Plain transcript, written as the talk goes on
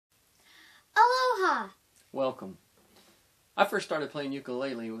Aloha! Welcome. I first started playing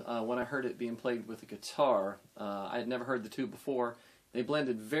ukulele when I heard it being played with a guitar. I had never heard the two before. They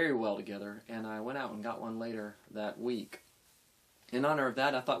blended very well together, and I went out and got one later that week. In honor of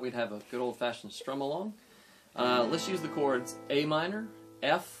that, I thought we'd have a good old-fashioned strum-along. Let's use the chords A minor,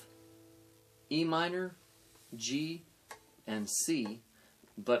 F, E minor, G, and C,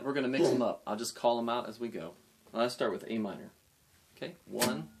 but we're going to mix them up. I'll just call them out as we go. Let's start with A minor. Okay,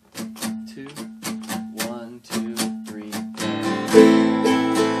 1,